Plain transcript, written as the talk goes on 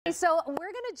Okay, so we're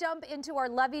going to jump into our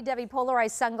Lovey Dovey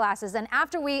Polarized sunglasses, and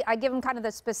after I give them kind of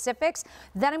the specifics,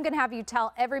 then I'm going to have you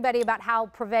tell everybody about how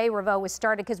Prive Revaux was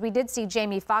started, because we did see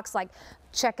Jamie Foxx like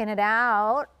checking it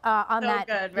out on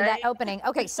that opening.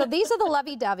 Okay, so these are the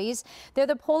Lovey Doveys. They're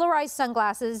the polarized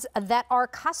sunglasses that are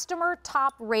customer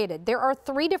top rated. There are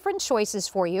 3 different choices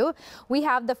for you. We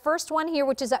have the first one here,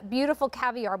 which is that beautiful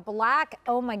caviar black.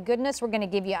 Oh my goodness, we're going to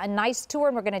give you a nice tour,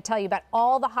 and we're going to tell you about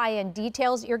all the high-end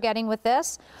details that you're getting with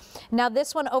this. Now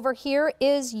this one over here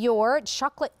is your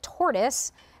chocolate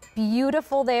tortoise.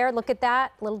 Beautiful there. Look at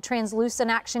that little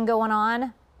translucent action going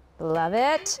on. Love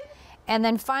it. And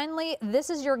then finally,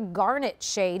 this is your garnet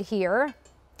shade here.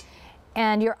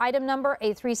 And your item number,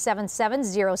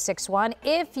 A377061.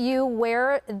 If you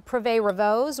wear Prive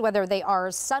Revaux, whether they are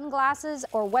sunglasses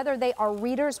or whether they are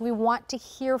readers, we want to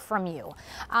hear from you.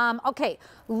 Okay,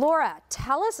 Lauren,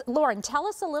 tell us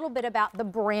a little bit about the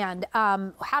brand.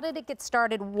 How did it get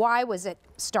started? Why was it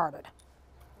started?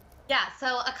 Yeah,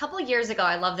 so a couple of years ago,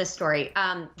 I love this story.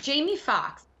 Jamie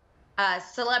Foxx,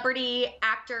 celebrity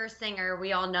actor, singer,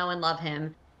 we all know and love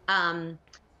him,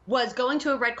 was going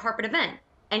to a red carpet event.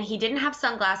 And he didn't have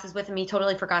sunglasses with him. He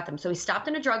totally forgot them. So he stopped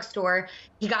in a drugstore.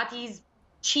 He got these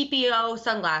cheapio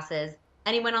sunglasses,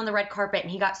 and he went on the red carpet, and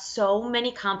he got so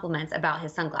many compliments about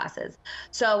his sunglasses.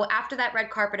 So after that red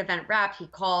carpet event wrapped, he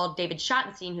called David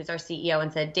Schottenstein, who's our CEO,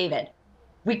 and said, David,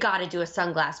 we got to do a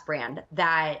sunglass brand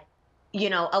that, you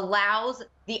know, allows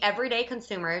the everyday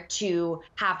consumer to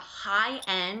have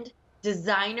high-end,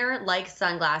 designer-like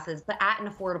sunglasses, but at an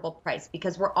affordable price,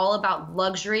 because we're all about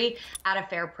luxury at a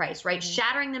fair price, right?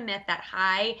 Shattering the myth that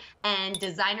high-end,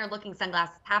 designer-looking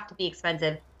sunglasses have to be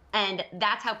expensive. And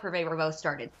that's how Prive Revaux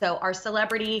started. So our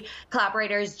celebrity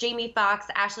collaborators, Jamie Foxx,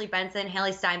 Ashley Benson,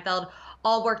 Haley Steinfeld,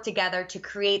 all work together to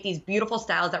create these beautiful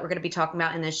styles that we're going to be talking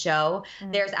about in this show.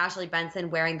 There's Ashley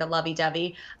Benson wearing the Lovey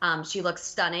Dovey. She looks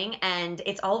stunning, and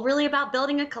it's all really about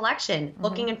building a collection,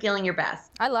 looking and feeling your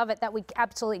best. I love it that we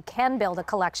absolutely can build a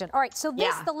collection. All right, so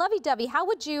this, the Lovey Dovey, how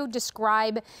would you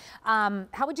describe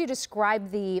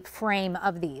the frame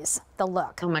of these, the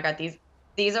look? Oh my God,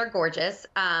 these are gorgeous.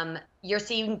 You're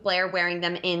seeing Blair wearing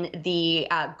them in the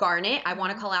garnet. I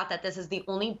want to call out that this is the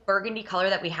only burgundy color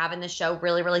that we have in the show.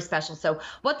 Really, really special. So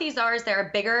what these are is they're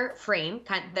a bigger frame.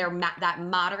 They're that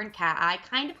modern cat eye,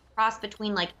 kind of cross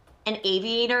between like an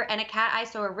aviator and a cat eye,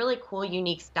 so a really cool,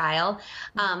 unique style.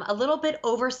 A little bit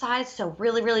oversized, so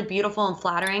really, really beautiful and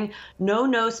flattering. No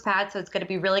nose pad, so it's going to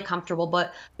be really comfortable.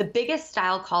 But the biggest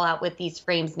style call out with these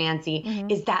frames, Nancy,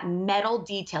 is that metal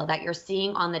detail that you're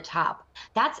seeing on the top.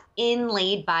 That's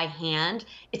inlaid by hand.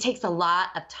 It takes a lot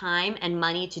of time and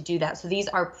money to do that. So these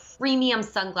are premium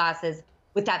sunglasses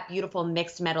with that beautiful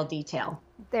mixed metal detail.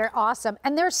 They're awesome.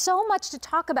 And there's so much to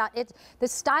talk about. The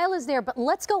style is there, but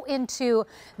let's go into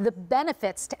the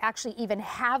benefits to actually even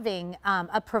having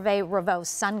a Prive Revaux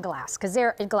sunglass,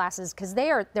 because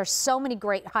there's so many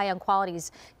great high-end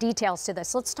qualities, details to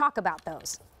this. Let's talk about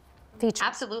those features.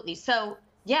 Absolutely. So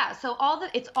yeah, so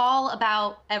it's all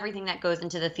about everything that goes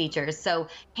into the features. So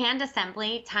hand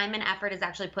assembly, time and effort is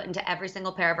actually put into every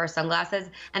single pair of our sunglasses,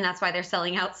 and that's why they're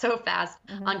selling out so fast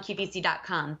on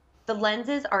QVC.com. The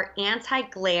lenses are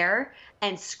anti-glare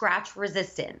and scratch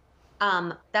resistant.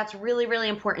 That's really, really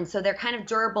important. So they're kind of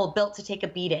durable, built to take a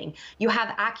beating. You have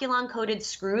Aculon coated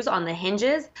screws on the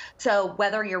hinges. So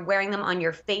whether you're wearing them on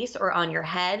your face or on your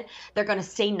head, they're going to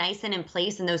stay nice and in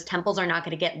place, and those temples are not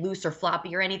going to get loose or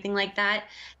floppy or anything like that.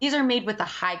 These are made with a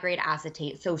high grade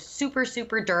acetate. So super,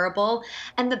 super durable.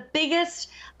 And the biggest,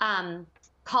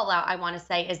 call out I want to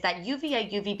say is that UVA,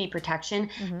 UVB protection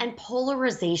and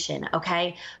polarization,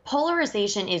 okay?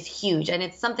 Polarization is huge, and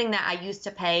it's something that I used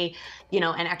to pay, you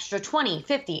know, an extra $20,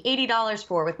 $50, $80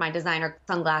 for with my designer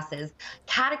sunglasses.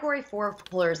 Category 4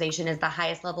 polarization is the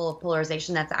highest level of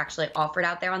polarization that's actually offered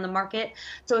out there on the market.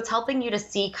 So it's helping you to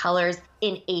see colors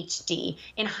in HD,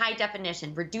 in high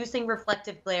definition, reducing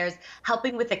reflective glares,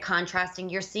 helping with the contrasting.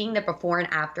 You're seeing the before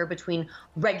and after between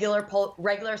regular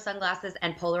sunglasses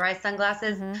and polarized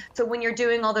sunglasses. So when you're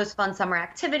doing all those fun summer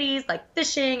activities like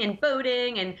fishing and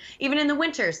boating, and even in the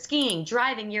winter, skiing,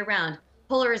 driving year round,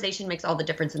 polarization makes all the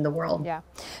difference in the world. Yeah.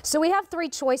 So we have 3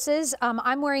 choices.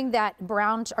 I'm wearing that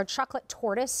brown or chocolate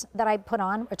tortoise that I put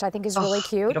on, which I think is really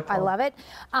cute. Beautiful. I love it.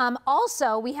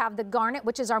 Also, we have the garnet,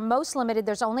 which is our most limited.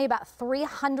 There's only about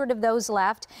 300 of those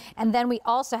left. And then we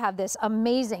also have this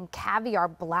amazing caviar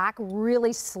black,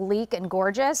 really sleek and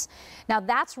gorgeous. Now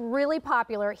that's really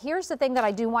popular. Here's the thing that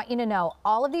I do want you to know.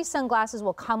 All of these sunglasses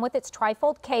will come with its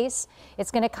trifold case.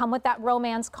 It's going to come with that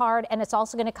romance card, and it's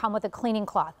also going to come with a cleaning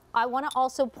cloth. I want to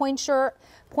also point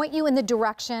you in the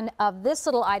direction of this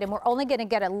little item. We're only going to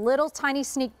get a little tiny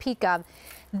sneak peek of.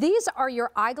 These are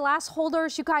your eyeglass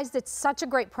holders. You guys, it's such a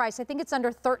great price. I think it's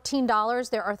under $13.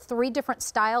 There are 3 different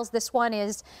styles. This one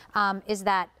is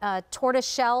that tortoise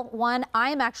shell one. I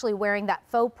am actually wearing that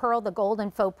faux pearl, the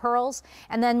golden faux pearls.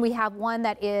 And then we have one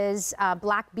that is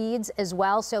black beads as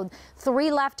well. So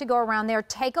 3 left to go around there.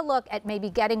 Take a look at maybe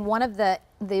getting one of the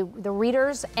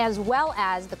readers, as well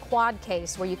as the quad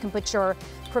case where you can put your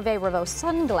Prive Revaux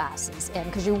sunglasses in,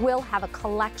 because you will have a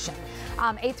collection.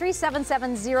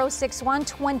 8377061,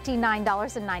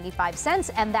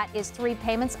 $29.95, and that is 3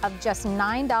 payments of just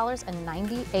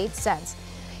 $9.98.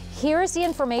 Here's the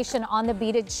information on the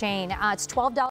beaded chain. It's $12.